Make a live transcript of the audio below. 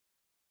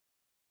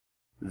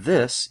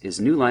This is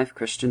New Life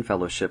Christian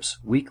Fellowship's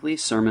weekly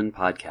sermon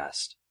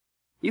podcast.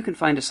 You can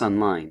find us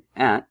online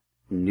at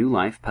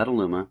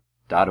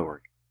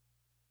newlifepetaluma.org.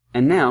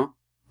 And now,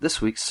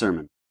 this week's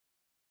sermon.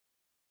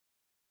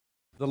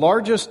 The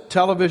largest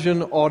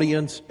television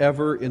audience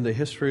ever in the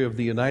history of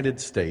the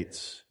United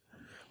States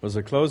was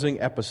the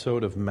closing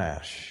episode of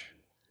MASH.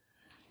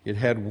 It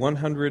had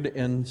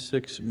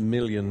 106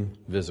 million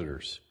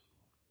visitors.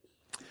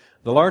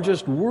 The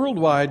largest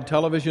worldwide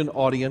television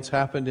audience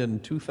happened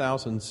in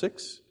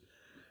 2006,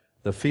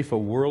 the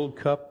FIFA World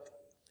Cup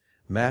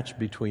match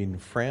between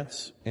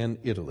France and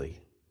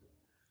Italy.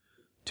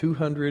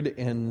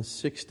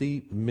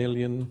 260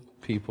 million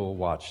people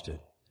watched it.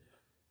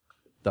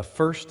 The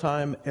first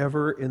time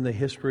ever in the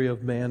history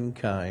of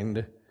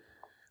mankind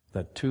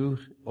that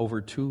over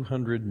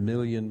 200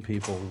 million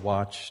people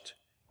watched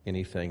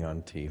anything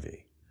on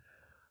TV.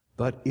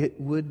 But it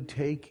would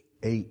take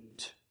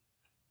 8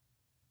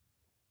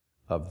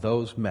 of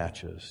those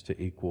matches to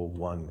equal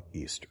one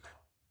Easter.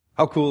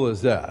 How cool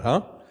is that,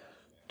 huh?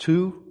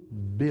 2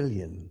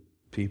 billion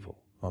people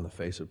on the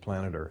face of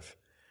planet Earth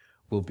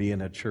will be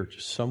in a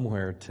church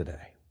somewhere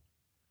today.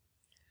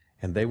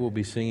 And they will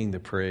be singing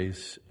the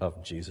praise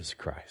of Jesus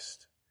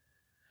Christ.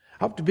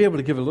 I hope to be able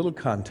to give a little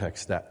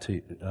context to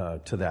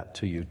that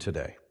to you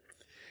today.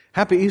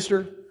 Happy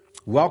Easter.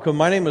 Welcome.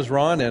 My name is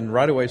Ron, and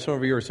right away some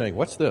of you are saying,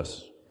 what's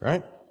this?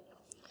 Right?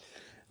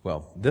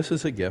 Well, this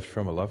is a gift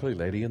from a lovely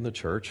lady in the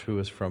church who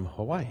is from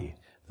Hawaii.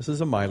 This is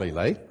a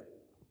mailele.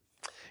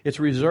 It's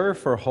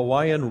reserved for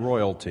Hawaiian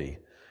royalty,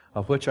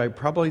 of which I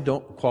probably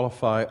don't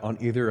qualify on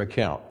either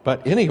account.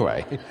 But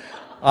anyway,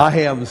 I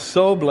am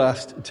so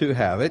blessed to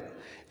have it.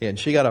 And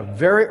she got up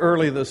very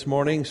early this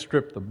morning,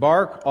 stripped the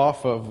bark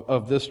off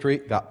of this tree,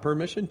 got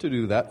permission to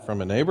do that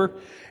from a neighbor,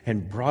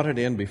 and brought it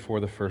in before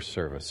the first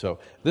service. So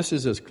this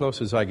is as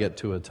close as I get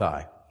to a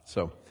tie.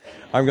 So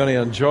I'm going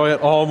to enjoy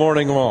it all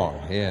morning long.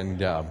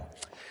 And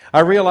I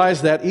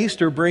realize that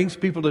Easter brings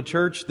people to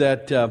church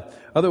that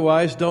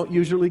otherwise don't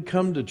usually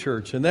come to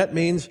church. And that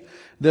means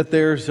that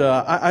there's,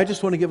 I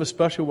just want to give a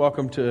special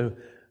welcome to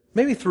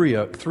maybe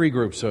three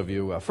groups of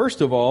you.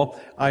 First of all,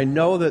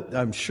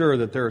 I'm sure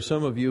that there are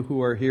some of you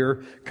who are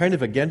here kind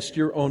of against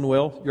your own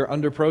will. You're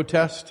under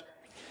protest.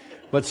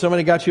 But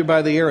somebody got you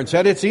by the ear and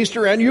said, it's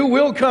Easter and you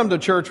will come to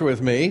church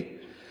with me.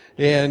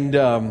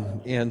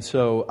 And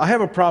so I have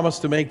a promise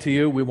to make to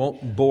you. We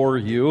won't bore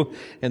you,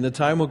 and the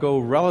time will go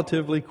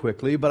relatively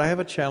quickly, but I have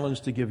a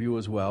challenge to give you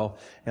as well,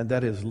 and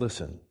that is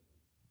listen.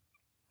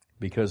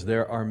 Because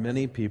there are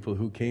many people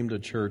who came to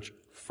church,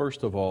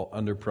 first of all,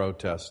 under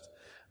protest,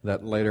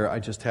 that later, I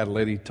just had a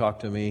lady talk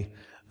to me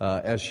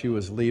as she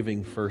was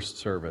leaving first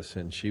service,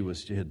 and she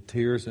had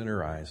tears in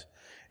her eyes,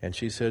 and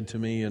she said to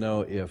me,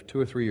 if 2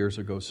 or 3 years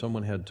ago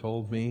someone had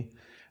told me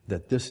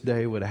that this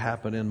day would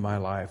happen in my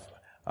life,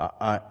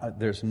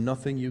 there's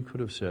nothing you could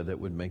have said that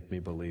would make me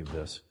believe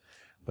this.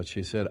 But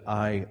she said,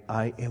 I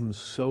am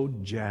so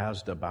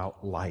jazzed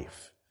about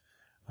life.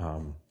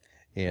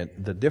 And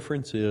the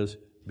difference is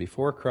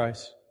before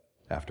Christ,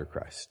 after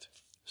Christ.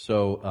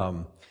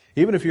 So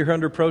even if you're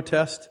under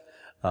protest,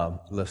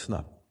 listen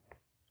up.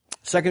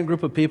 Second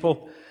group of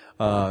people,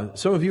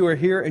 some of you are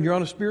here and you're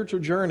on a spiritual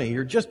journey.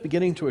 You're just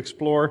beginning to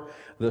explore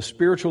the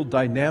spiritual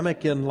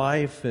dynamic in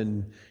life,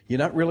 and you're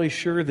not really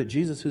sure that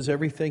Jesus is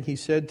everything He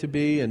said to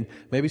be, and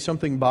maybe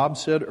something Bob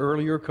said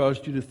earlier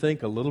caused you to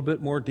think a little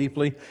bit more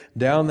deeply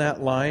down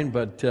that line,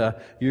 but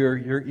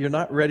you're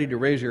not ready to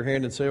raise your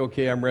hand and say,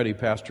 okay, I'm ready,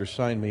 Pastor,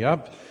 sign me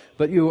up.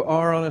 But you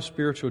are on a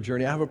spiritual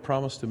journey. I have a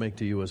promise to make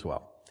to you as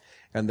well,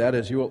 and that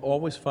is you will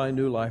always find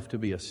New Life to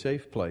be a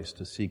safe place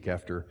to seek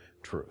after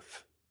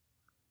truth.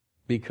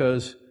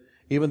 Because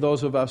even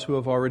those of us who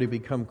have already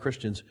become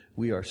Christians,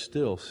 we are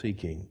still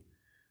seeking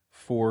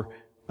for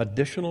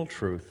additional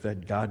truth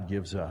that God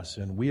gives us.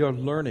 And we are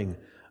learning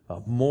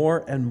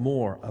more and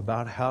more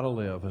about how to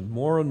live, and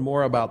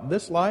more about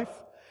this life,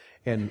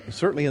 and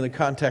certainly in the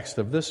context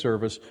of this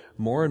service,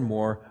 more and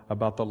more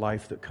about the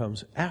life that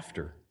comes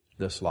after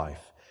this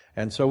life.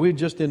 And so we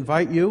just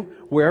invite you,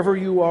 wherever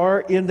you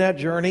are in that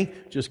journey,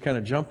 just kind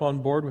of jump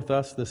on board with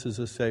us. This is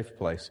a safe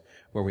place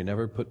where we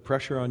never put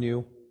pressure on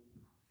you,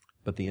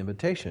 but the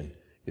invitation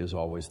is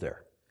always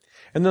there.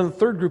 And then the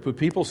third group of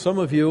people, some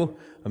of you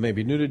may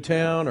be new to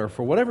town, or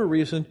for whatever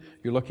reason,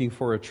 you're looking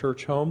for a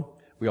church home.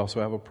 We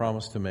also have a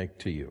promise to make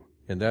to you.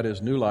 And that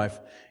is New Life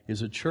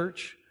is a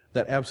church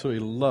that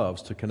absolutely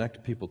loves to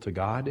connect people to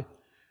God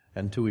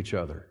and to each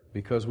other.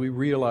 Because we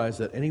realize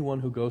that anyone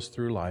who goes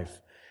through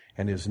life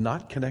and is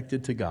not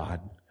connected to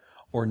God,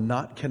 or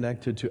not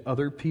connected to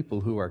other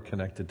people who are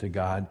connected to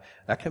God,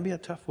 that can be a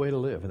tough way to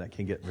live, and that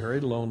can get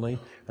very lonely,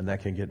 and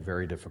that can get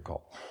very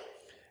difficult.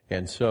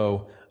 And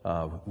so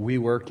we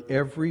work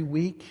every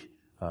week,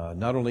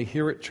 not only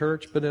here at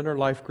church, but in our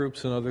life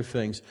groups and other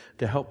things,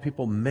 to help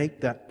people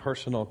make that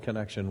personal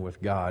connection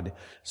with God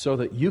so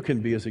that you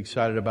can be as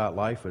excited about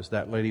life as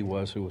that lady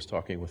was who was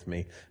talking with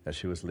me as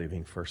she was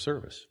leaving first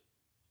service.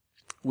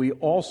 We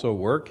also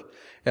work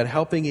at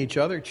helping each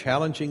other,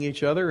 challenging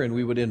each other, and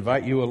we would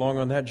invite you along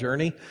on that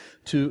journey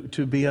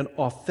to be an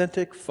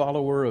authentic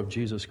follower of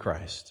Jesus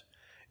Christ.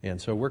 And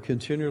so we're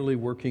continually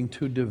working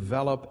to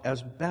develop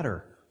as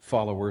better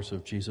followers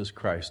of Jesus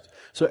Christ.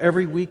 So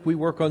every week we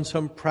work on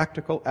some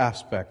practical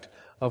aspect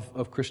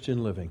of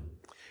Christian living.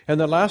 And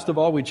then last of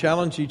all, we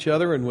challenge each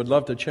other and would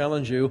love to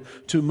challenge you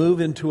to move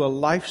into a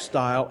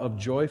lifestyle of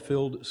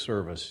joy-filled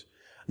service.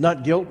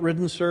 Not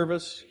guilt-ridden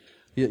service.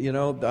 You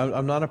know,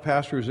 I'm not a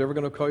pastor who's ever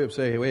going to call you up and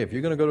say, hey, if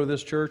you're going to go to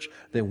this church,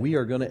 then we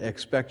are going to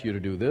expect you to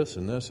do this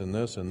and this and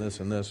this and this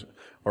and this,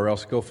 or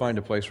else go find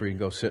a place where you can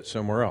go sit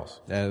somewhere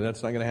else. And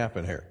that's not going to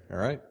happen here, all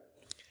right?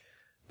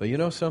 But you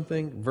know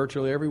something?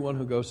 Virtually everyone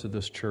who goes to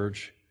this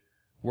church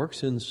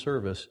works in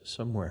service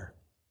somewhere.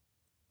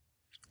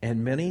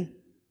 And many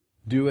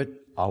do it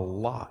a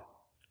lot.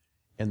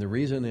 And the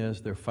reason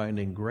is they're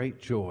finding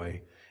great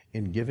joy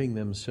in giving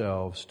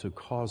themselves to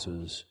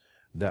causes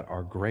that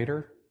are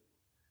greater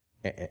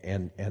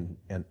and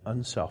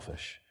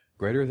unselfish.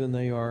 Greater than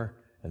they are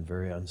and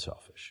very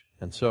unselfish.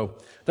 And so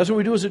that's what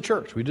we do as a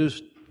church. We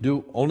just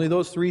do only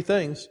those three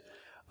things,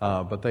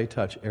 but they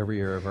touch every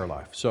area of our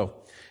life. So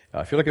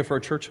if you're looking for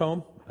a church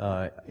home,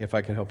 if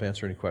I can help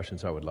answer any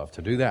questions, I would love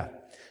to do that.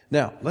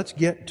 Now, let's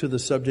get to the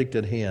subject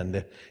at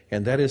hand,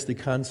 and that is the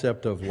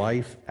concept of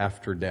life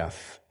after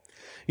death.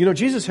 You know,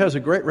 Jesus has a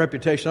great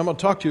reputation. I'm going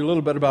to talk to you a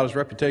little bit about his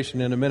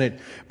reputation in a minute,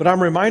 but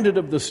I'm reminded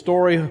of the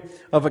story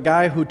of a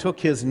guy who took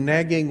his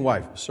nagging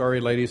wife. Sorry,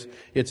 ladies,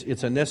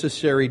 it's a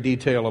necessary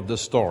detail of the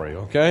story,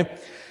 okay?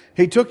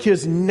 He took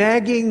his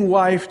nagging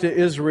wife to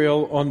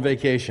Israel on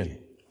vacation.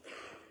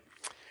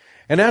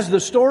 And as the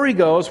story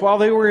goes, while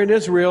they were in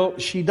Israel,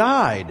 she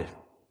died.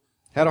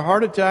 Had a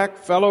heart attack,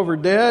 fell over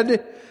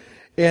dead,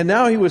 and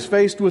now he was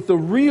faced with the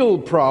real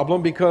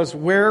problem because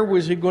where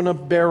was he going to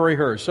bury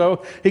her?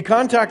 So he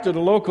contacted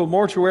a local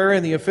mortuary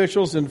and the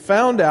officials and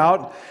found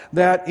out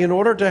that in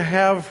order to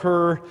have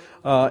her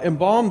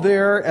embalmed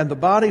there and the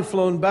body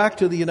flown back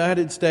to the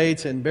United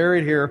States and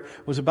buried here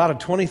was about a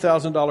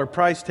 $20,000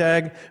 price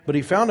tag, but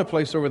he found a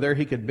place over there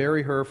he could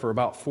bury her for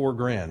about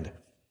 $4,000.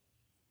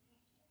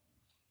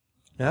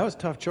 Now that was a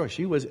tough choice.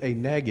 She was a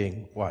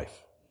nagging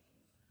wife.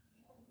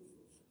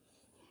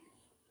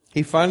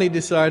 He finally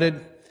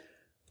decided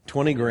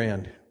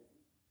 $20,000.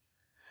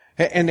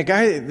 And the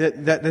guy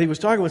that he was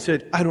talking with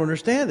said, I don't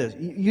understand this.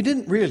 You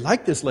didn't really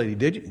like this lady,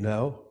 did you?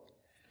 No.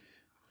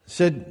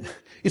 Said,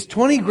 it's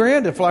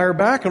 $20,000 to fly her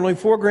back and only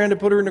 $4,000 to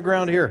put her in the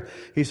ground here.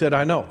 He said,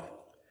 I know.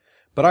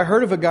 But I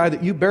heard of a guy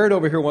that you buried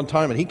over here one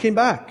time and he came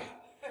back.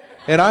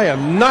 And I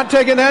am not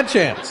taking that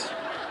chance.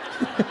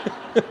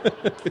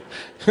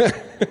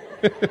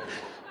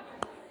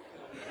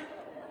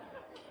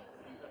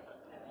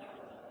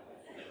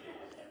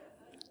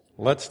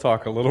 Let's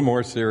talk a little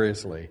more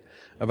seriously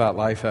about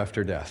life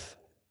after death.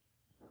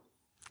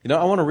 You know,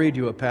 I want to read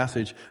you a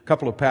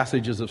couple of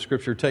passages of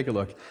Scripture. Take a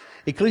look.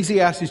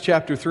 Ecclesiastes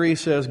chapter 3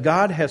 says,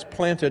 God has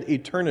planted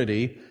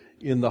eternity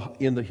in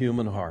the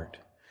human heart.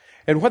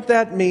 And what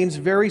that means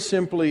very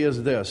simply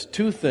is this,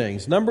 two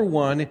things. Number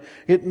one,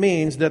 it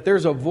means that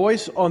there's a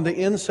voice on the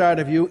inside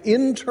of you.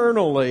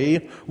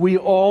 Internally, we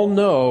all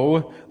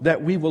know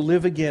that we will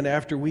live again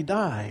after we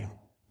die.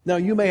 Now,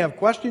 you may have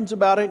questions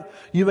about it.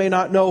 You may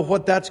not know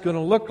what that's going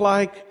to look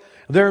like.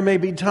 There may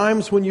be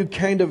times when you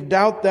kind of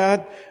doubt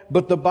that,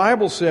 but the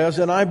Bible says,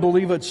 and I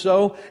believe it's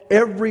so,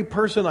 every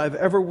person I've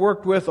ever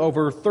worked with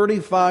over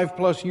 35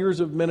 plus years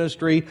of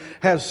ministry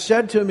has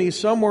said to me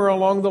somewhere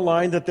along the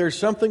line that there's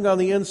something on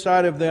the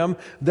inside of them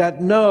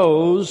that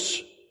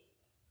knows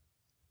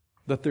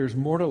that there's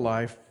more to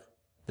life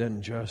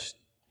than just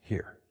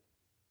here.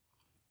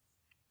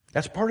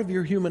 That's part of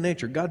your human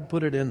nature. God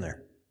put it in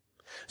there.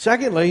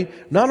 Secondly,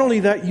 not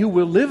only that you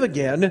will live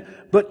again,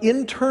 but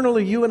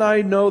internally you and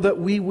I know that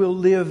we will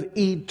live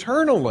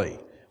eternally,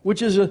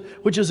 which is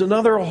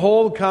another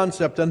whole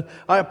concept. And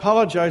I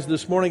apologize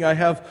this morning, I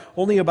have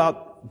only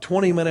about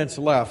 20 minutes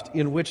left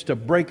in which to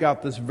break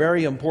out this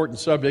very important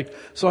subject,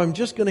 so I'm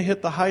just going to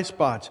hit the high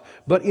spots.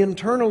 But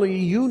internally,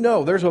 you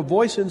know, there's a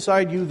voice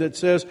inside you that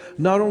says,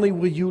 not only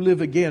will you live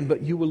again,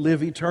 but you will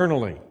live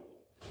eternally.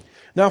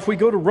 Now, if we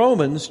go to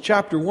Romans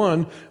chapter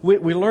 1,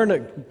 we learn a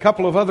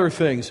couple of other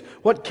things.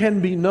 What can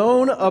be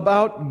known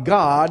about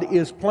God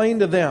is plain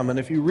to them. And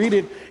if you read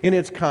it in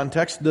its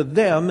context, the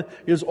them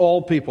is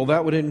all people.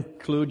 That would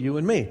include you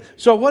and me.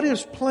 So what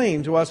is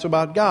plain to us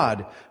about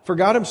God? For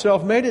God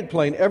Himself made it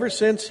plain ever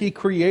since He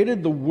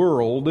created the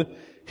world,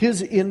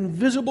 His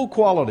invisible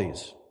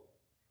qualities,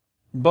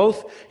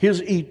 both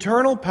His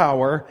eternal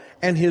power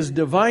and His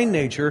divine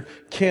nature,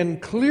 can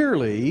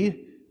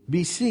clearly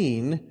be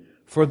seen,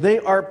 for they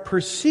are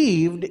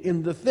perceived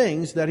in the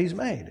things that He's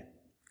made.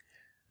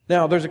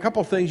 Now, there's a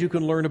couple things you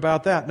can learn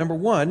about that. Number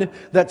one,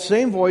 that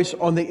same voice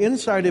on the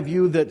inside of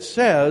you that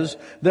says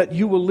that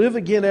you will live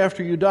again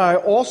after you die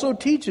also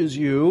teaches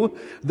you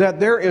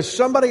that there is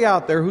somebody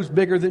out there who's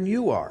bigger than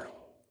you are.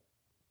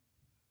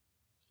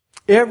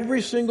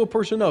 Every single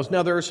person knows.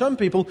 Now, there are some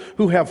people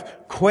who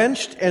have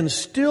quenched and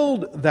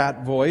stilled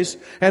that voice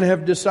and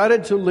have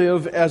decided to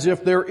live as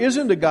if there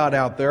isn't a God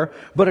out there,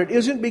 but it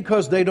isn't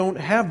because they don't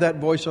have that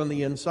voice on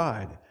the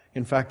inside.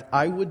 In fact,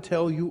 I would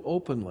tell you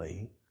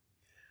openly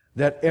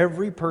that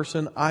every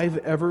person I've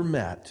ever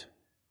met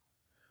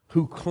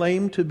who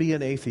claimed to be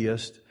an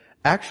atheist,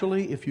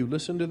 actually, if you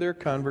listen to their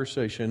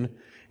conversation,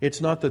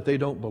 it's not that they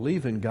don't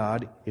believe in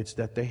God, it's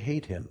that they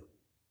hate Him.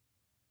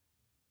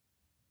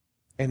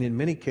 And in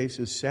many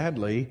cases,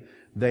 sadly,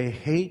 they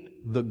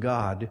hate the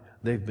God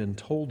they've been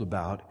told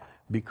about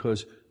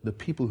because the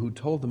people who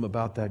told them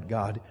about that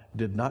God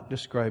did not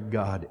describe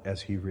God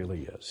as He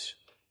really is.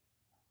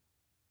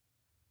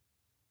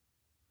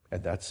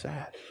 And that's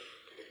sad.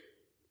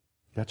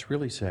 That's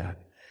really sad.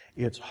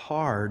 It's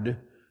hard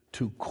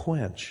to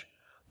quench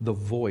the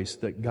voice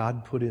that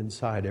God put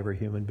inside every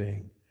human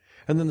being.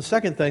 And then the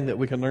second thing that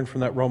we can learn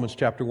from that Romans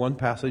chapter 1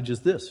 passage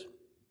is this.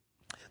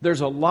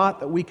 There's a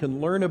lot that we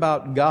can learn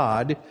about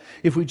God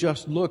if we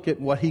just look at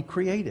what He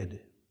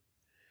created.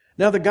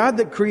 Now, the God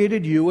that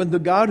created you and the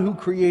God who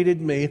created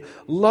me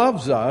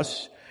loves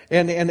us.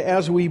 And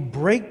as we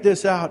break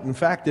this out, in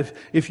fact,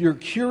 if you're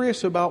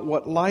curious about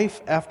what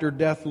life after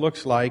death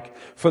looks like,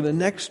 for the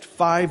next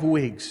 5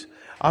 weeks,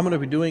 I'm going to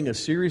be doing a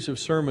series of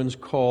sermons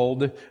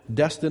called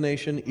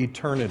Destination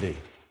Eternity.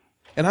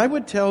 And I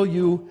would tell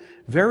you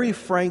very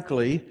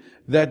frankly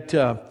that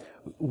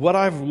what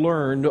I've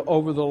learned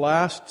over the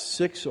last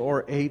 6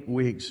 or 8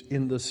 weeks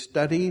in the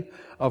study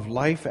of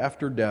life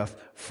after death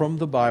from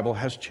the Bible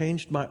has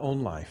changed my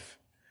own life.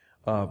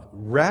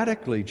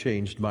 Radically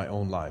changed my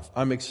own life.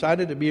 I'm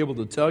excited to be able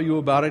to tell you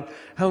about it.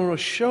 I'm going to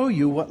show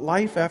you what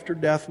life after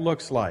death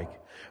looks like.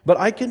 But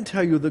I can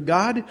tell you the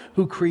God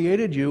who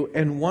created you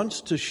and wants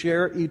to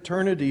share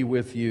eternity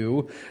with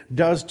you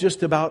does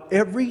just about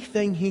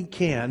everything He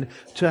can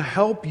to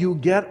help you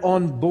get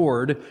on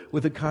board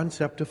with the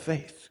concept of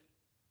faith.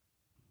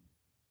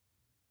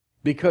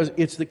 Because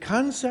it's the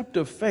concept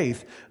of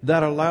faith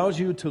that allows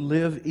you to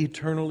live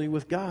eternally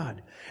with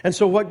God. And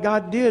so what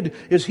God did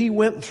is He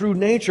went through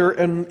nature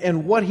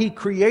and what He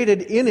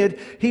created in it,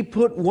 He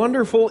put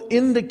wonderful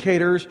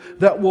indicators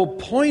that will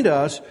point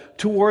us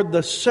toward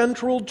the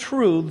central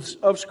truths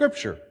of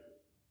Scripture.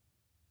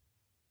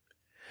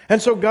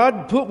 And so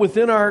God put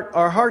within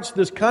our hearts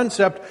this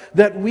concept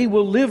that we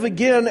will live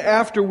again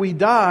after we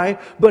die,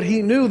 but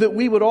He knew that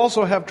we would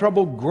also have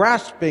trouble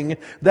grasping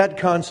that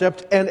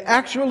concept and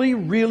actually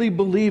really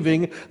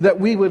believing that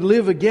we would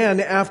live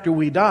again after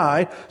we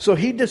die. So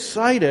He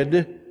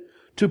decided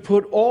to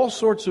put all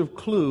sorts of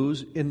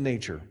clues in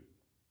nature.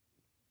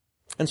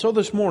 And so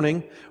this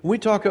morning, we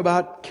talk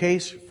about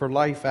case for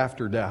life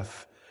after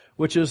death,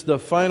 which is the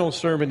final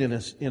sermon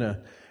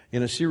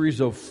in a series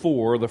of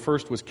 4. The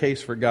first was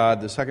Case for God.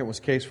 The second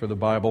was Case for the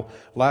Bible.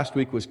 Last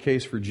week was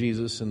Case for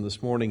Jesus. And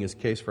this morning is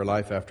Case for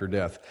Life After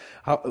Death.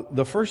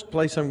 The first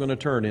place I'm going to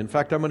turn, in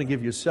fact, I'm going to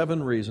give you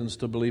 7 reasons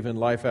to believe in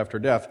life after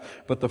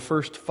death. But the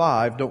first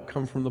 5 don't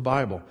come from the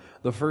Bible.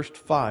 The first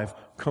 5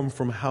 come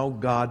from how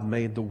God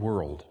made the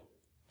world.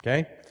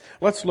 Okay?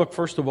 Let's look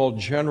first of all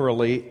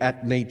generally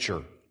at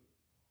nature.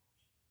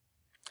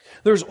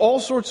 There's all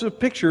sorts of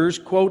pictures,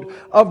 quote,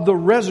 of the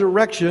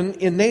resurrection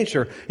in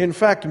nature. In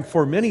fact,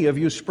 for many of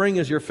you, spring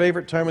is your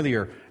favorite time of the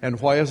year. And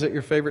why is it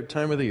your favorite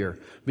time of the year?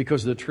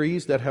 Because the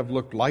trees that have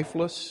looked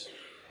lifeless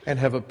and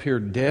have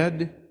appeared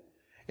dead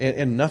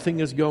and nothing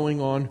is going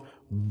on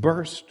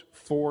burst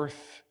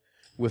forth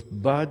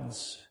with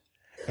buds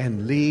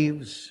and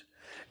leaves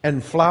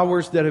and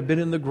flowers that have been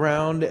in the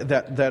ground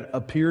that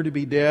appear to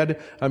be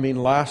dead. I mean,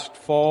 last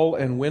fall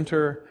and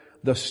winter,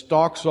 the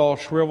stalks all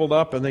shriveled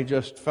up and they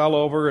just fell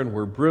over and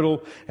were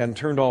brittle and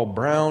turned all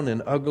brown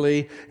and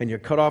ugly, and you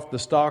cut off the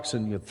stalks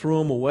and you threw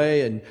them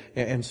away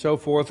and so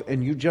forth,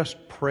 and you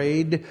just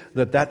prayed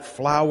that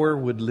flower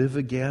would live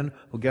again.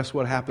 Well, guess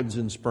what happens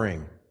in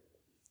spring?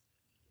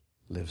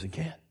 Lives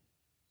again.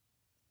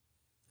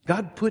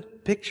 God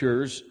put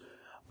pictures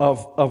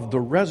of the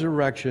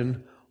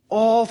resurrection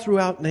all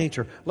throughout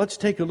nature. Let's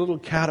take a little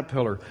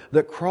caterpillar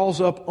that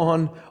crawls up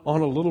on a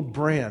little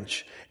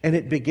branch and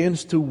it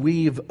begins to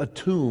weave a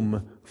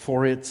tomb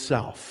for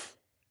itself.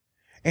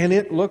 And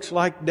it looks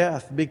like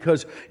death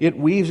because it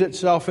weaves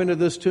itself into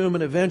this tomb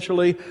and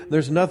eventually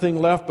there's nothing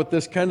left but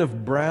this kind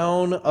of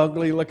brown,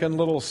 ugly looking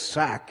little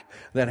sack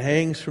that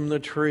hangs from the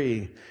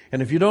tree.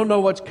 And if you don't know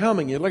what's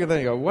coming, you look at that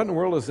and you go, what in the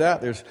world is that?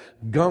 There's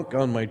gunk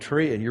on my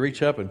tree. And you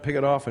reach up and pick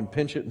it off and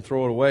pinch it and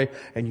throw it away.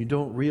 And you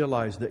don't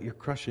realize that you're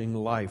crushing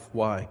life.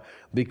 Why?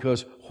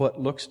 Because what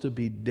looks to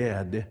be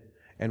dead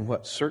and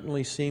what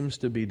certainly seems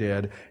to be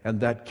dead,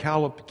 and that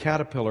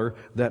caterpillar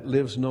that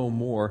lives no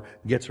more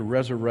gets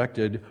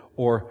resurrected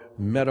or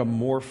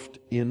metamorphed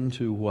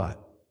into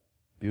what?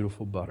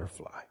 Beautiful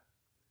butterfly.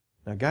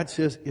 Now God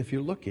says, if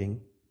you're looking,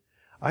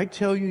 I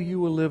tell you, you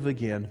will live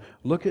again.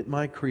 Look at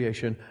my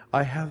creation.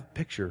 I have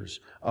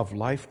pictures of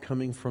life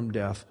coming from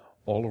death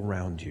all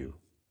around you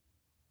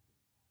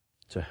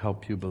to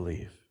help you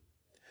believe.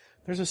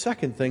 There's a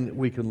second thing that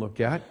we can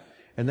look at,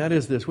 and that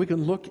is this. We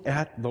can look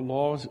at the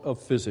laws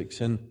of physics.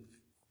 And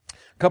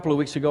couple of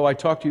weeks ago, I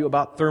talked to you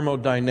about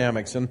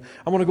thermodynamics, and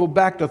I want to go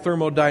back to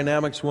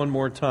thermodynamics one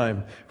more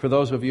time for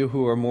those of you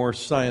who are more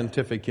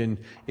scientific in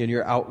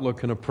your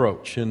outlook and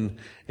approach. And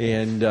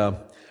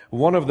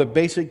one of the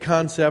basic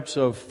concepts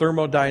of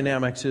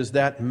thermodynamics is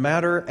that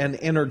matter and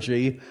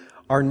energy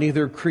are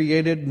neither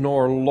created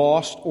nor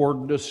lost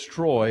or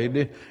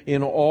destroyed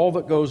in all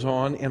that goes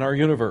on in our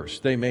universe.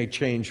 They may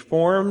change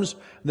forms,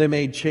 they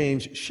may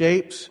change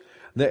shapes,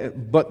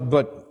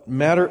 but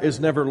matter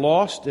is never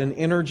lost and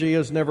energy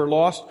is never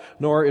lost,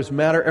 nor is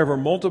matter ever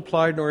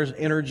multiplied, nor is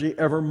energy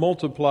ever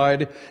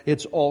multiplied.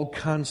 It's all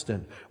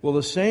constant. Well,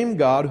 the same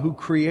God who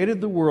created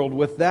the world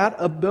with that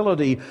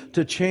ability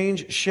to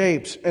change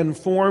shapes and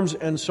forms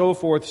and so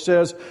forth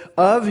says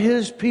of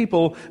His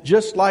people,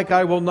 just like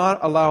I will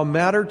not allow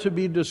matter to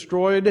be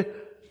destroyed,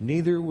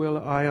 neither will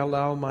I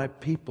allow my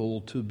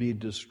people to be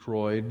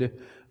destroyed.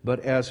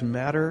 But as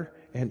matter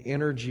and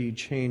energy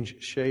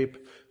change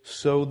shape,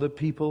 so the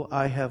people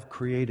I have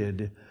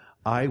created,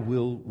 I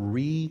will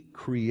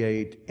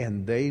recreate,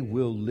 and they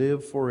will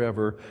live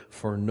forever,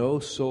 for no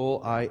soul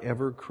I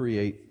ever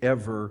create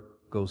ever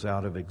goes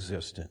out of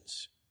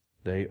existence.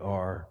 They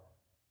are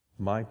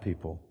my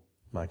people,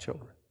 my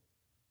children.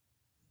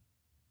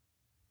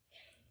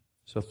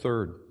 It's a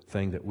third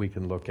thing that we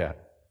can look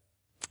at,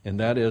 and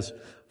that is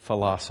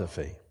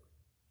philosophy.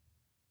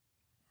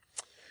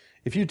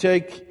 If you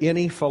take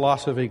any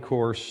philosophy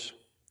course,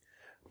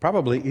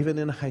 probably even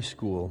in high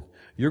school,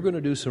 you're going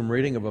to do some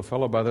reading of a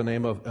fellow by the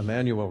name of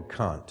Immanuel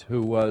Kant,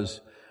 who was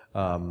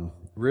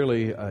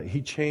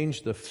he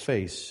changed the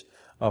face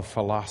of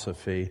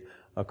philosophy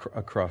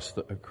across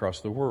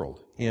the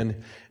world.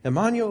 And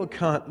Immanuel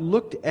Kant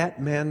looked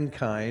at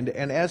mankind,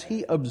 and as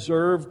he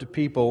observed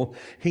people,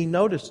 he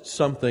noticed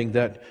something,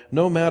 that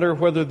no matter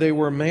whether they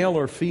were male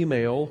or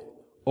female,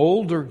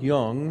 old or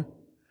young,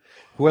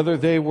 whether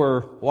they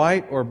were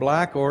white or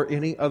black or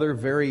any other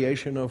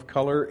variation of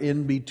color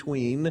in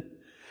between,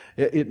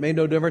 it made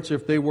no difference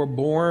if they were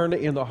born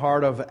in the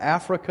heart of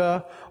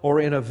Africa or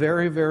in a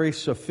very, very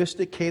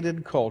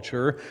sophisticated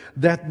culture,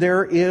 that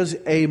there is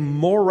a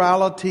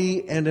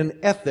morality and an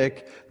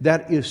ethic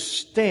that is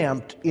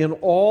stamped in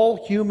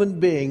all human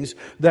beings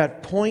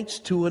that points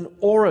to an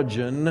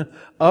origin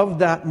of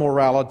that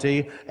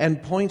morality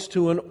and points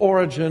to an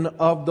origin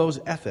of those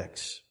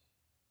ethics.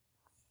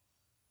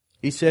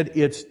 He said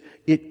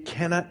it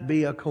cannot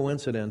be a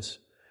coincidence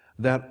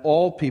that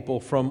all people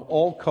from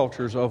all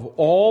cultures of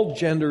all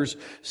genders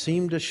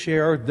seem to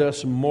share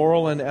this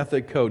moral and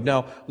ethic code.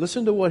 Now,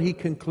 listen to what he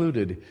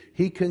concluded.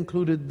 He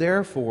concluded,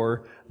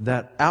 therefore,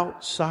 that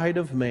outside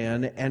of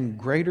man and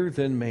greater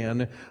than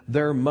man,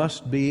 there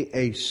must be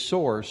a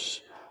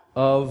source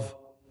of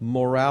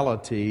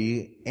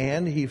morality.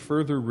 And he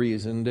further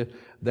reasoned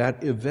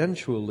that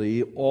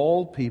eventually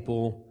all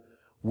people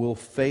will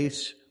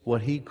face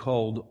what he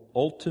called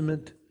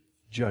ultimate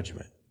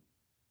judgment.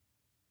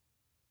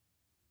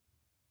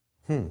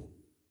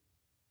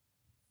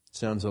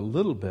 Sounds a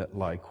little bit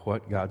like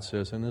what God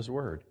says in His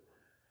Word.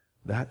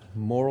 That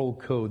moral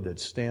code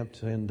that's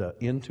stamped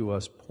into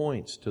us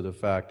points to the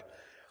fact,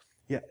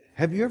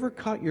 have you ever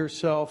caught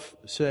yourself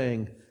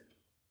saying,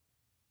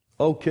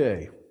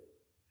 okay,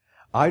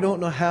 I don't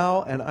know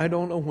how and I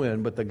don't know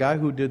when, but the guy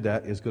who did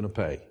that is going to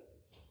pay?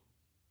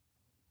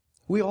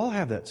 We all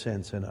have that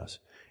sense in us.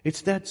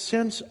 It's that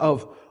sense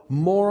of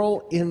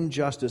moral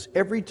injustice.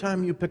 Every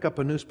time you pick up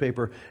a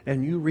newspaper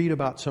and you read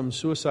about some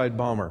suicide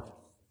bomber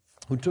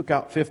who took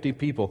out 50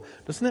 people,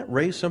 doesn't that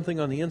raise something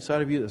on the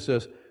inside of you that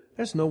says,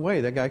 there's no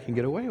way that guy can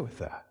get away with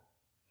that?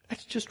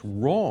 That's just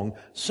wrong.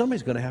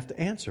 Somebody's going to have to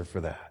answer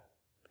for that.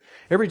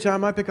 Every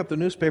time I pick up the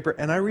newspaper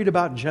and I read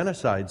about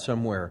genocide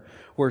somewhere,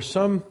 where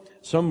some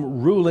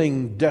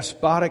ruling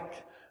despotic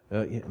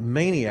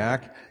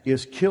maniac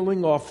is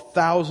killing off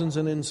thousands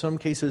and in some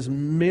cases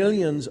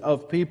millions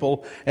of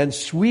people and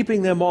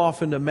sweeping them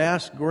off into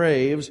mass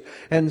graves,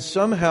 and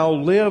somehow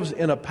lives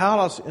in a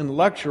palace in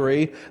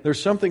luxury,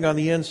 there's something on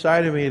the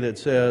inside of me that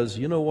says,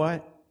 you know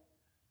what?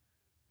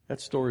 That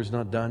story's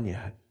not done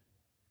yet.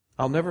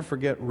 I'll never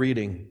forget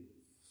reading.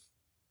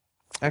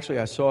 Actually,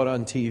 I saw it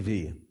on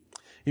TV.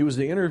 It was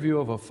the interview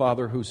of a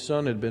father whose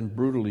son had been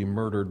brutally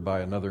murdered by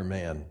another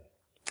man.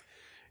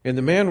 And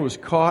the man was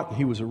caught,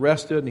 he was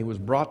arrested, and he was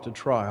brought to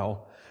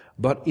trial.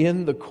 But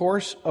in the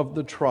course of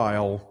the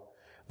trial,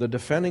 the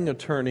defending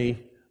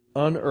attorney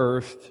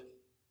unearthed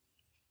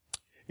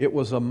it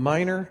was a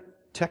minor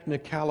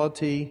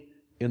technicality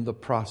in the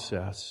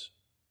process.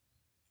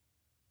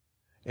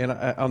 And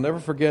I'll never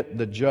forget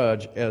the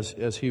judge,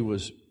 as he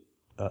was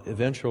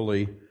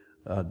eventually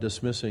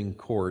dismissing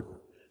court,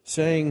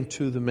 saying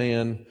to the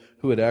man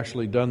who had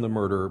actually done the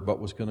murder but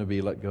was going to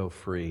be let go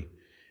free,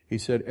 he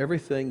said,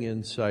 everything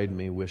inside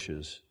me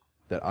wishes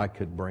that I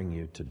could bring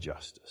you to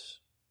justice.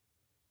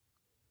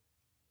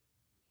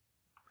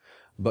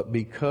 But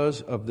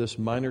because of this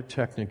minor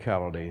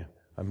technicality,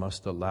 I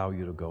must allow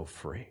you to go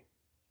free.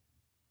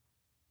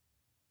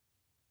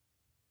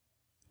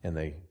 And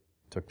they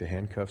took the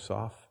handcuffs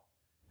off,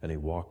 and he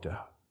walked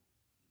out.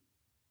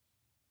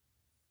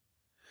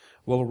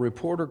 Well, a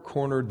reporter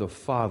cornered the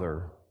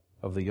father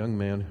of the young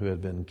man who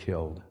had been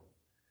killed.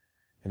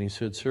 And he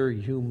said, "Sir,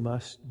 you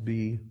must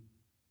be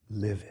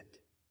livid."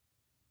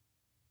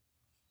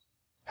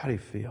 How do you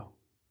feel?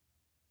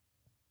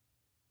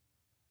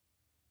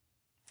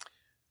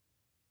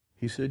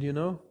 He said, "You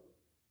know,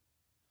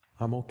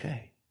 I'm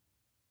okay.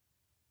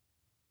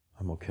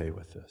 I'm okay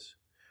with this."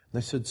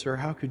 And they said, "Sir,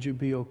 how could you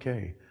be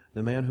okay?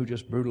 The man who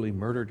just brutally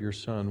murdered your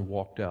son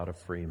walked out a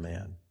free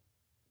man."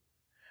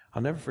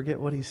 I'll never forget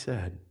what he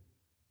said.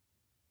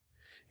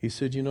 He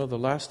said, "You know, the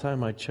last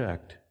time I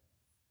checked,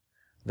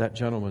 that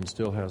gentleman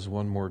still has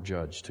one more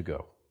judge to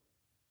go."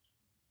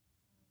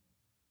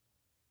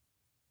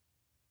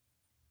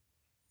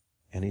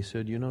 And he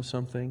said, "You know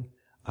something?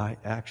 I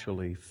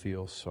actually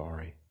feel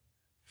sorry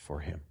for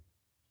him."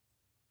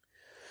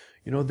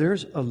 You know,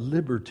 there's a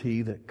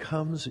liberty that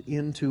comes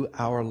into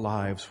our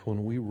lives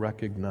when we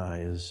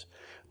recognize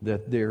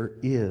that there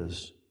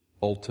is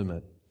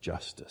ultimate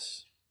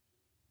justice.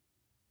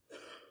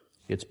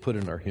 It's put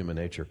in our human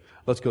nature.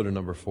 Let's go to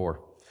number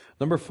 4.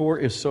 Number 4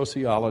 is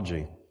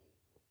sociology.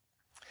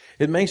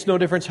 It makes no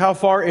difference how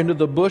far into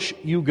the bush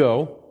you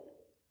go.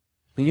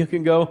 You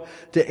can go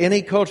to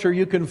any culture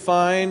you can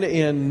find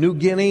in New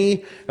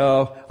Guinea.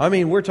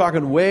 We're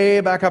talking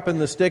way back up in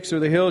the sticks or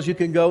the hills. You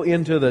can go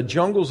into the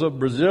jungles of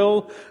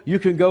Brazil. You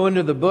can go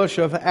into the bush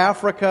of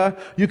Africa.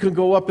 You can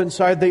go up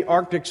inside the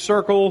Arctic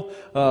Circle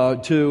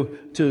to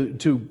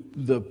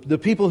the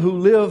people who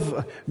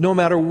live no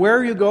matter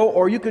where you go,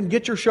 or you can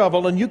get your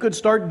shovel and you could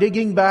start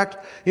digging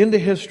back into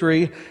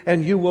history,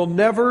 and you will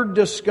never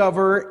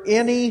discover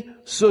any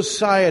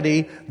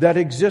society that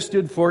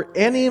existed for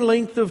any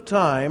length of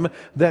time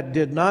that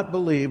did not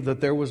believe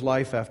that there was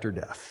life after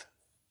death.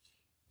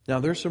 Now,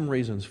 there's some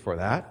reasons for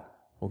that,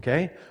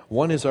 okay?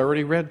 One is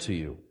already read to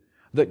you,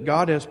 that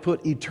God has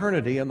put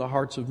eternity in the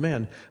hearts of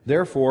men.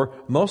 Therefore,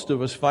 most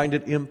of us find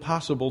it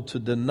impossible to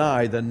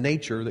deny the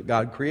nature that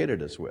God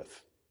created us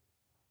with.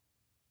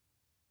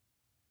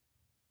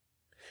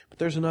 But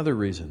there's another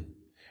reason,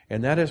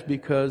 and that is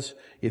because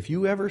if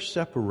you ever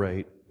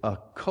separate a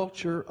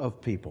culture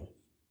of people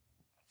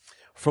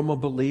from a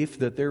belief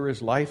that there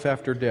is life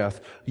after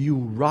death, you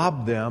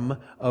rob them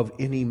of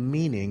any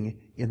meaning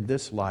in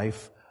this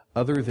life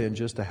other than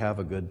just to have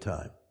a good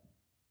time.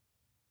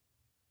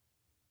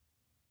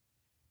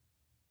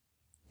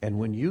 And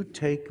when you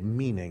take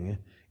meaning,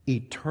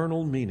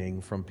 eternal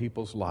meaning from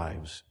people's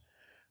lives,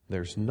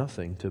 there's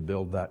nothing to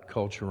build that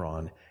culture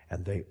on,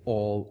 and they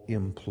all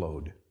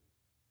implode.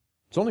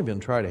 It's only been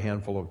tried a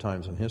handful of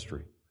times in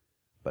history,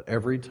 but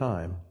every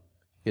time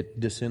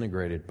it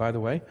disintegrated. By the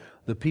way,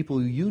 the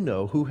people you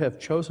know who have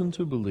chosen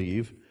to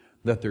believe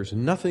that there's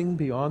nothing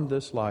beyond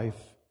this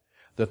life,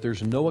 that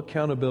there's no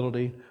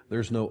accountability,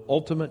 there's no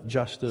ultimate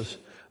justice,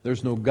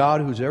 there's no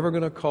God who's ever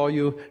going to call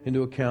you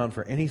into account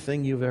for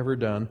anything you've ever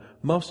done,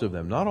 most of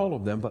them, not all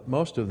of them, but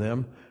most of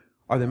them,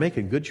 are they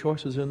making good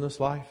choices in this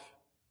life?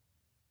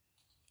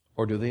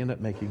 Or do they end up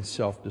making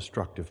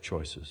self-destructive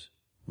choices?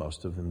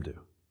 Most of them do.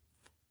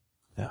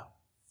 Now,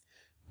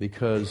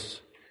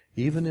 because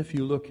even if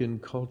you look in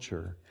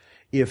culture,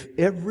 if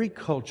every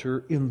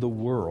culture in the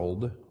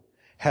world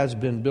has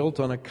been built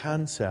on a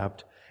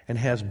concept and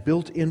has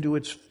built into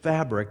its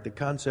fabric the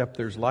concept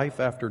there's life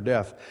after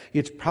death,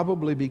 it's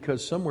probably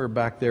because somewhere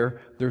back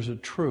there, there's a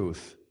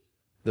truth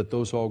that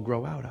those all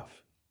grow out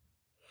of.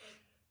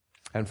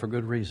 And for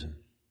good reason.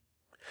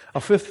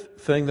 A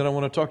fifth thing that I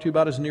want to talk to you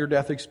about is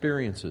near-death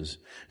experiences.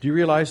 Do you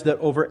realize that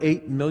over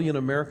 8 million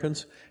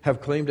Americans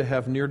have claimed to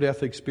have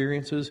near-death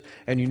experiences?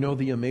 And you know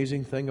the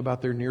amazing thing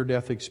about their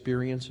near-death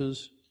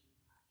experiences?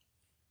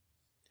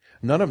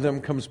 None of them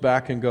comes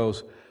back and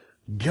goes,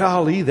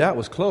 "Golly, that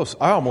was close.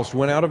 I almost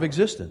went out of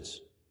existence."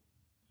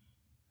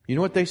 You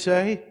know what they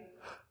say?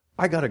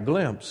 "I got a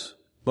glimpse."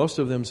 Most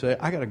of them say,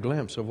 "I got a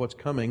glimpse of what's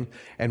coming."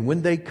 And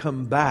when they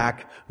come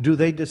back, do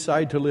they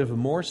decide to live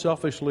more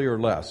selfishly or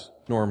less,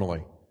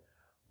 normally?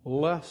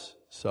 Less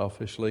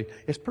selfishly.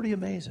 It's pretty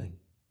amazing.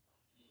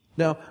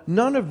 Now,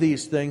 none of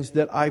these things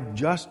that I've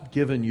just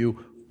given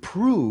you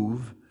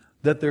prove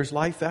that there's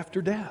life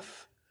after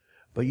death.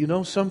 But you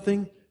know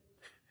something?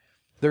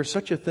 There's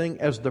such a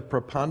thing as the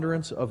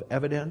preponderance of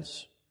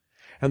evidence,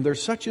 and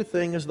there's such a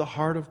thing as the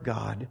heart of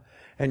God.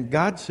 And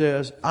God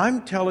says,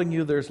 I'm telling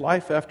you there's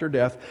life after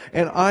death,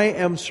 and I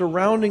am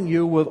surrounding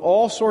you with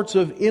all sorts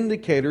of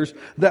indicators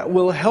that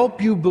will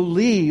help you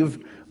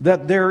believe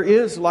that there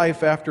is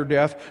life after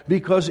death,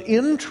 because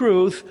in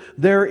truth,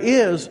 there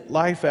is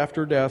life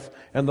after death.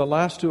 And the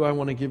last two I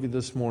want to give you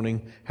this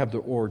morning have their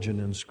origin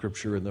in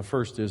Scripture, and the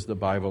first is the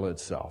Bible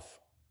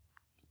itself.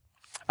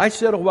 I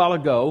said a while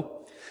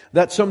ago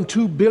that some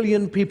 2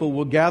 billion people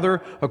will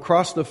gather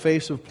across the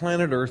face of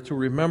planet Earth to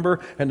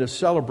remember and to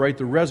celebrate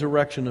the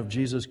resurrection of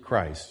Jesus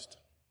Christ.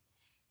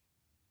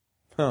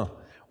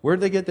 Where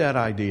did they get that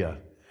idea?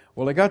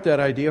 Well, they got that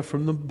idea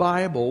from the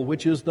Bible,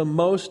 which is the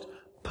most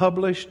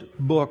published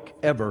book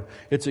ever.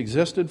 It's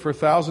existed for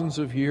thousands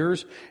of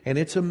years, and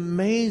it's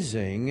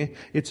amazing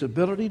its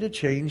ability to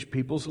change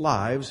people's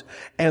lives.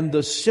 And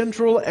the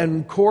central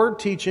and core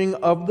teaching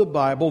of the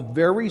Bible,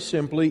 very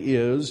simply,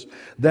 is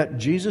that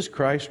Jesus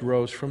Christ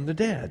rose from the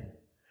dead.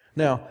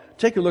 Now,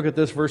 take a look at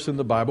this verse in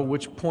the Bible,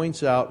 which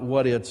points out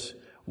what its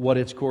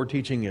core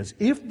teaching is.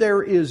 If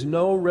there is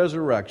no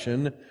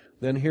resurrection,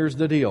 then here's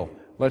the deal.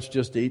 Let's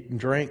just eat and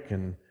drink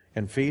and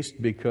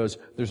feast, because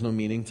there's no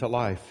meaning to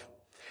life.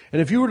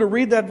 And if you were to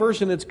read that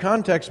verse in its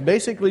context,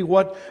 basically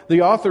what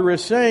the author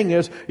is saying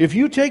is, if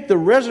you take the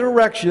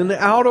resurrection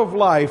out of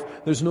life,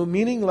 there's no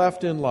meaning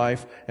left in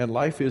life, and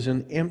life is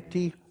an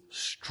empty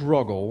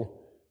struggle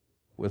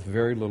with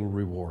very little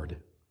reward.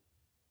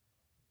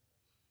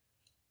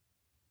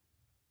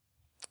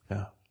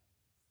 Yeah.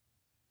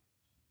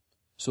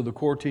 So the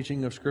core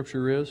teaching of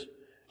Scripture is,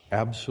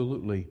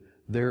 absolutely,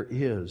 there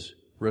is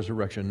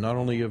resurrection, not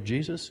only of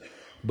Jesus,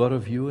 but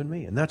of you and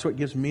me. And that's what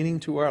gives meaning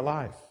to our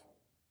life.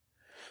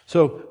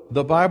 So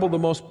the Bible, the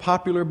most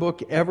popular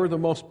book ever, the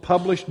most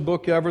published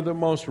book ever, the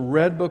most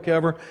read book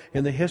ever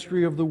in the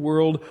history of the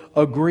world,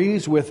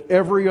 agrees with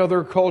every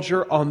other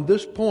culture on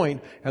this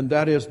point, and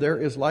that is,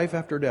 there is life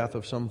after death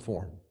of some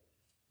form.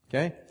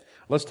 Okay?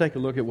 Let's take a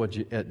look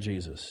at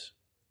Jesus.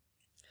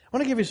 I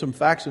want to give you some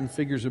facts and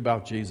figures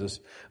about Jesus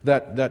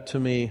that to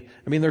me,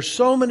 there's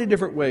so many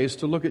different ways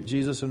to look at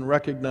Jesus and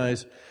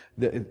recognize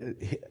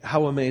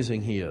how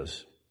amazing He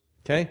is.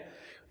 Okay?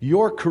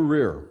 Your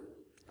career,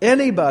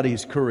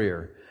 anybody's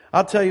career.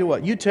 I'll tell you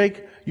what, you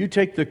take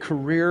the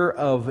career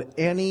of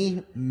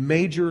any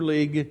major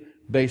league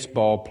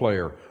baseball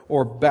player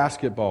or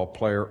basketball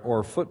player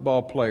or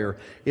football player.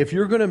 If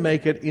you're going to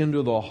make it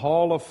into the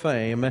Hall of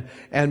Fame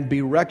and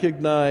be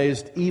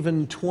recognized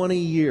even 20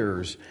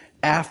 years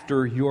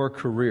after your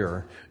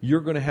career,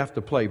 you're going to have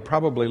to play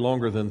probably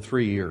longer than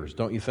 3 years,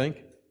 don't you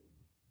think?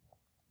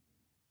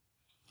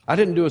 I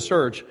didn't do a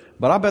search,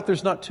 but I bet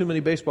there's not too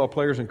many baseball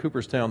players in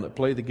Cooperstown that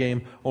play the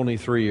game only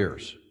 3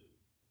 years.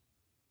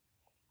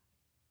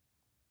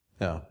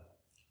 Yeah.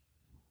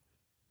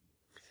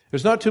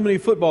 There's not too many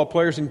football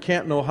players in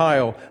Canton,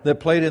 Ohio that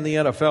played in the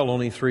NFL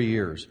only 3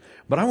 years.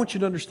 But I want you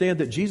to understand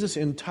that Jesus'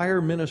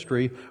 entire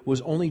ministry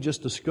was only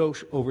just a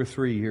skosh over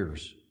 3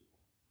 years.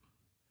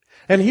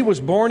 And He was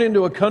born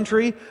into a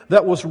country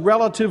that was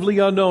relatively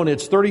unknown.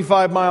 It's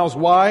 35 miles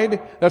wide.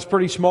 That's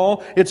pretty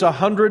small. It's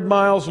 100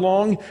 miles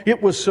long.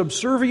 It was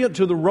subservient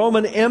to the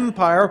Roman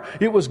Empire.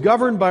 It was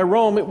governed by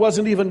Rome. It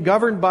wasn't even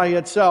governed by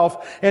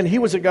itself. And He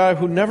was a guy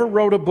who never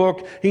wrote a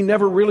book. He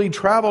never really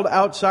traveled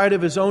outside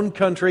of His own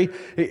country.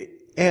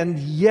 And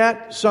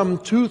yet, some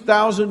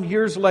 2,000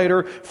 years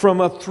later, from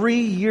a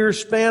 3-year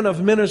span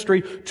of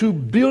ministry, 2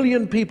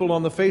 billion people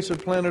on the face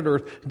of planet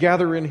Earth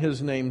gather in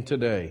His name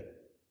today.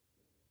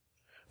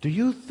 Do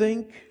you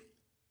think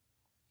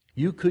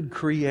you could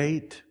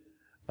create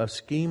a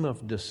scheme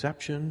of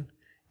deception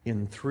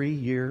in 3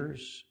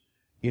 years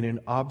in an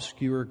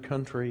obscure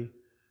country,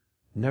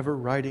 never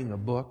writing a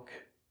book,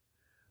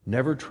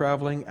 never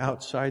traveling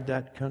outside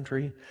that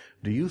country?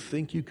 Do you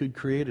think you could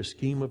create a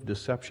scheme of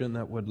deception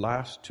that would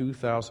last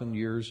 2,000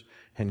 years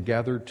and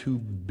gather 2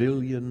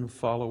 billion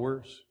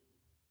followers?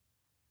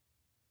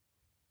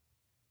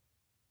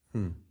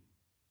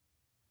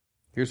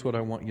 Here's what I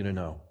want you to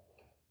know.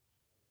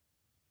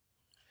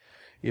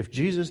 If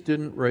Jesus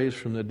didn't raise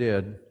from the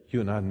dead,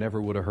 you and I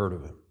never would have heard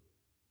of Him.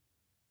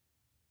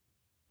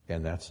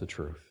 And that's the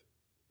truth.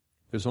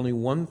 There's only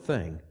one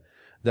thing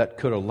that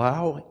could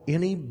allow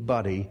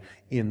anybody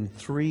in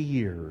 3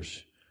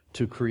 years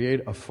to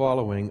create a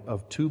following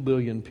of 2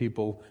 billion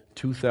people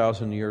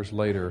 2,000 years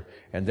later,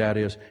 and that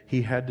is,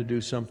 He had to do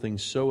something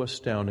so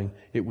astounding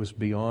it was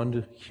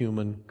beyond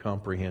human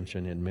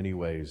comprehension in many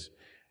ways.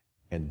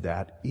 And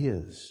that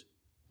is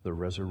the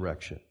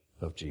resurrection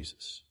of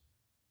Jesus.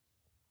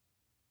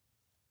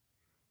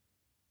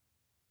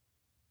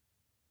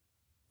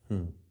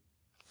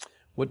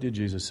 What did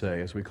Jesus say?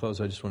 As we close,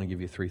 I just want to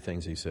give you 3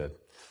 things He said.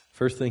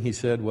 First thing He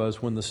said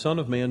was, when the Son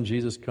of Man,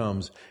 Jesus,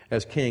 comes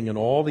as King and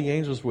all the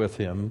angels with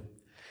Him,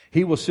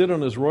 He will sit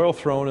on His royal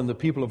throne and the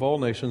people of all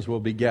nations will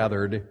be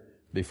gathered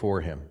before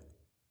Him.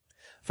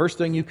 First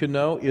thing you can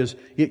know is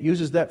it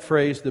uses that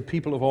phrase, the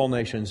people of all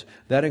nations.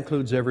 That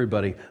includes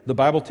everybody. The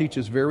Bible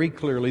teaches very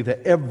clearly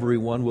that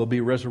everyone will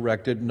be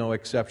resurrected, no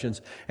exceptions.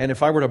 And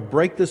if I were to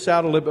break this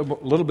out a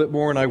little bit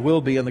more, and I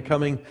will be in the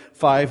coming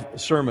 5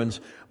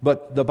 sermons,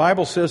 but the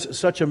Bible says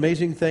such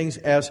amazing things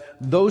as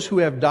those who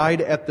have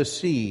died at the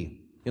sea,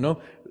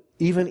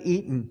 even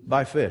eaten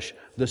by fish,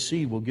 the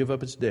sea will give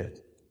up its dead.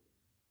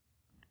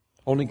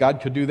 Only God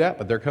could do that,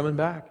 but they're coming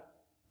back.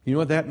 You know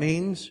what that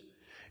means?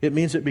 It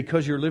means that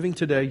because you're living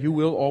today, you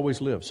will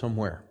always live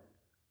somewhere.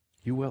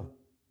 You will.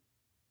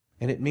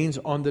 And it means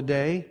on the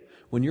day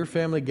when your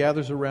family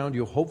gathers around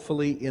you,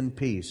 hopefully in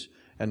peace,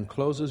 and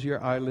closes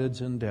your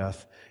eyelids in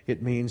death,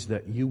 it means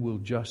that you will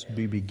just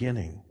be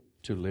beginning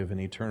to live in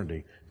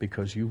eternity,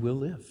 because you will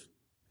live,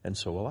 and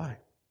so will I.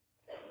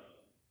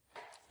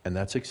 And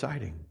that's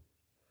exciting,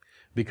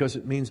 because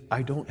it means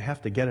I don't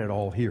have to get it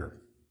all here.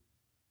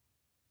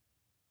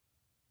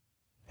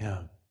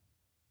 Yeah.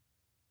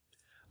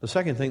 The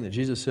second thing that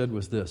Jesus said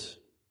was this: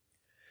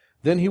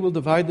 then he will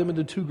divide them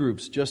into two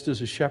groups, just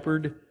as a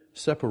shepherd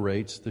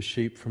separates the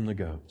sheep from the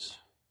goats.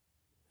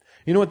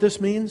 You know what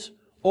this means?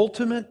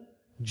 Ultimate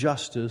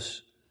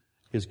justice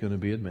is going to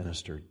be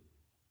administered.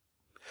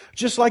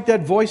 Just like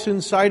that voice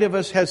inside of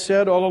us has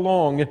said all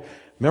along.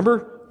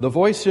 Remember, the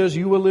voice says,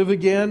 you will live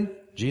again.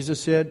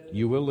 Jesus said,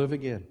 you will live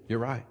again. You're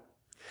right.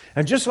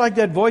 And just like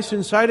that voice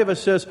inside of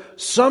us says,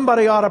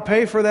 somebody ought to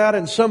pay for that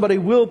and somebody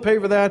will pay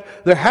for that.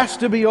 There has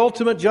to be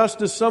ultimate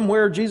justice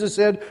somewhere. Jesus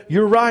said,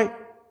 you're right.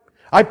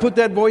 I put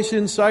that voice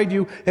inside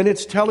you and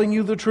it's telling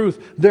you the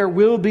truth. There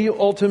will be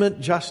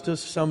ultimate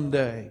justice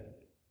someday.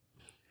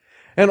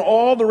 And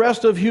all the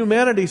rest of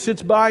humanity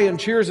sits by and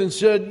cheers and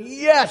said,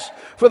 yes,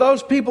 for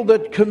those people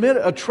that commit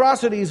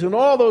atrocities and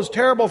all those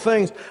terrible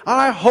things,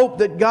 I hope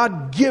that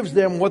God gives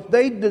them what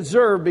they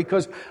deserve,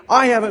 because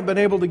I haven't been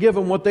able to give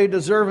them what they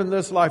deserve in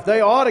this life.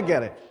 They ought to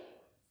get it.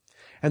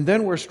 And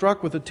then we're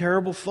struck with a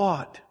terrible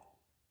thought.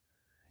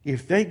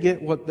 If they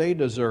get what they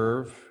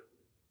deserve,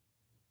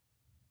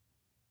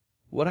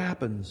 what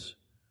happens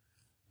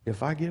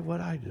if I get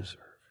what I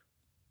deserve?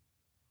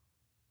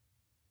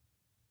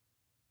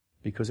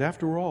 Because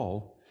after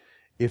all,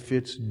 if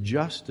it's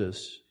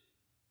justice,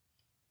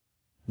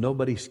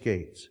 nobody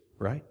skates,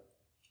 right?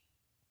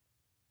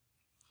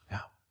 Yeah.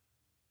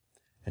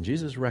 And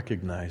Jesus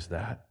recognized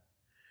that.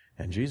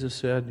 And Jesus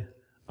said,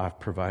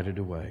 I've provided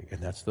a way.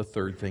 And that's the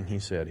third thing He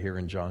said here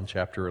in John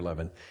chapter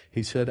 11.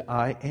 He said,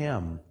 I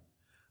am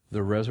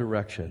the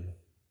resurrection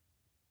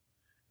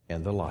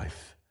and the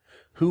life.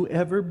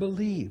 Whoever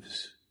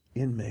believes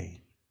in me,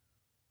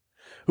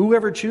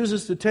 whoever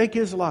chooses to take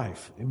his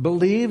life,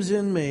 believes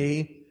in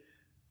me,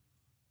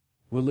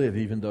 will live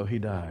even though he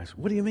dies.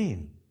 What do you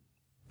mean?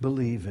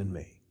 Believe in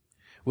me.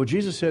 Well,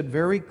 Jesus said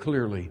very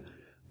clearly,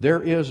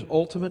 there is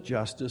ultimate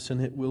justice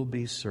and it will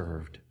be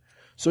served.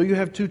 So you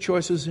have two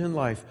choices in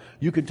life.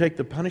 You can take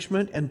the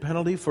punishment and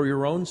penalty for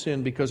your own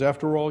sin, because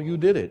after all you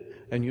did it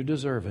and you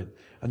deserve it.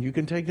 And you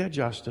can take that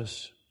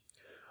justice.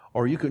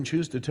 Or you can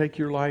choose to take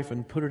your life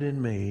and put it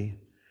in me,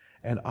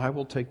 and I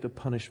will take the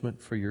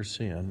punishment for your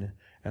sin,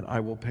 and I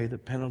will pay the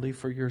penalty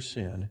for your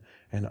sin,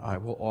 and I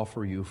will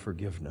offer you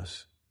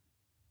forgiveness.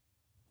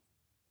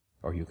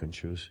 Or you can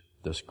choose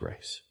this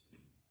grace.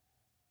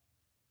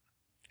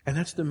 And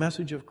that's the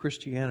message of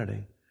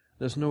Christianity.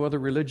 There's no other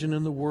religion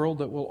in the world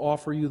that will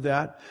offer you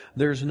that.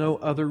 There's no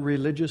other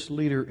religious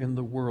leader in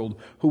the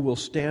world who will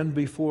stand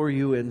before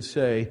you and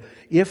say,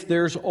 if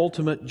there's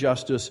ultimate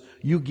justice,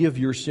 you give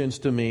your sins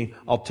to me,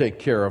 I'll take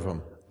care of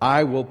them.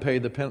 I will pay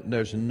the penalty.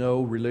 There's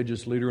no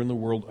religious leader in the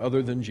world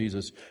other than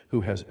Jesus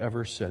who has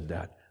ever said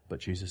that. But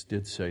Jesus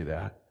did say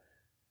that.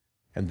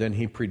 And then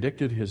He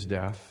predicted His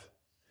death.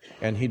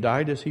 And He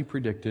died as He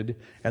predicted.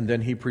 And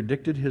then He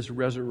predicted His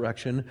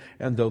resurrection.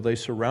 And though they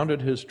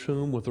surrounded His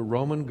tomb with a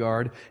Roman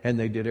guard, and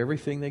they did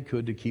everything they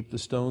could to keep the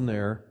stone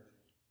there,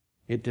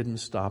 it didn't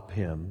stop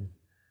Him.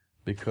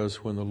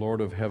 Because when the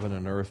Lord of heaven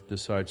and earth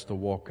decides to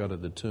walk out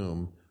of the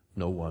tomb,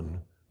 no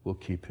one will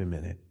keep Him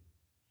in it.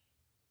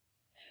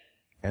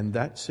 And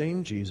that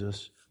same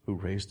Jesus who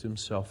raised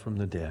Himself from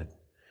the dead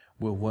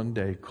will one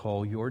day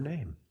call your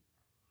name.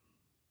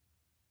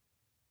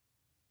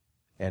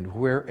 And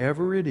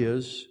wherever it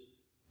is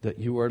that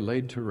you are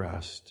laid to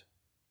rest,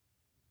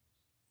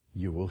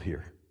 you will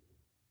hear.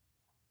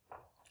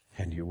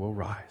 And you will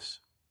rise.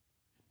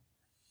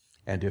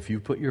 And if you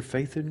put your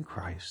faith in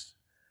Christ,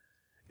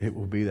 it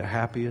will be the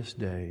happiest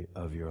day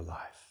of your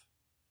life.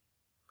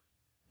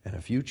 And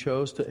if you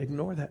chose to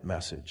ignore that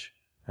message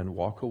and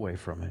walk away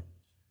from it,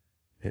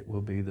 it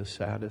will be the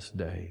saddest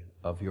day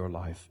of your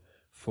life,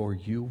 for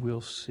you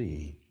will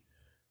see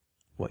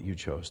what you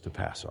chose to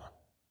pass on.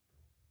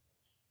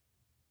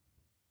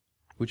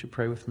 Would you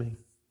pray with me?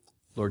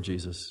 Lord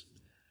Jesus,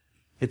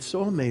 it's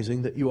so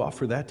amazing that you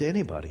offer that to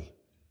anybody.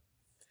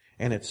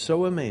 And it's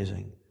so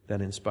amazing that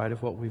in spite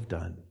of what we've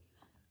done,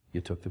 you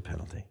took the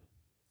penalty.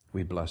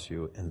 We bless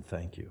you and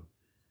thank you.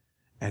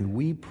 And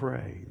we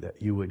pray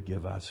that you would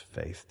give us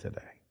faith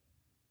today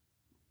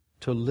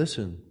to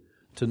listen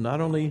to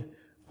not only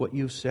what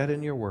you've said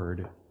in your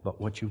word, but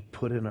what you've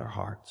put in our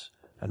hearts,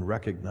 and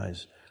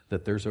recognize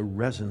that there's a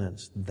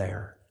resonance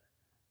there,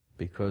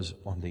 because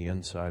on the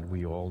inside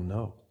we all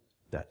know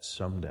that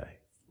someday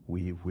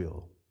we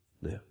will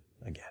live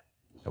again.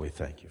 And we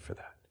thank you for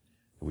that.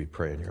 And we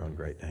pray in your own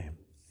great name.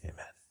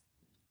 Amen.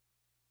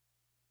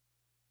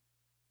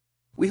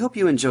 We hope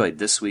you enjoyed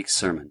this week's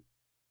sermon.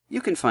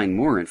 You can find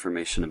more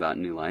information about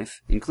New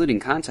Life,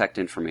 including contact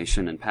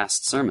information and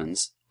past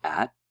sermons,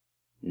 at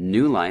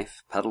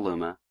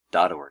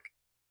newlifepetaluma.org.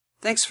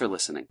 Thanks for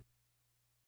listening.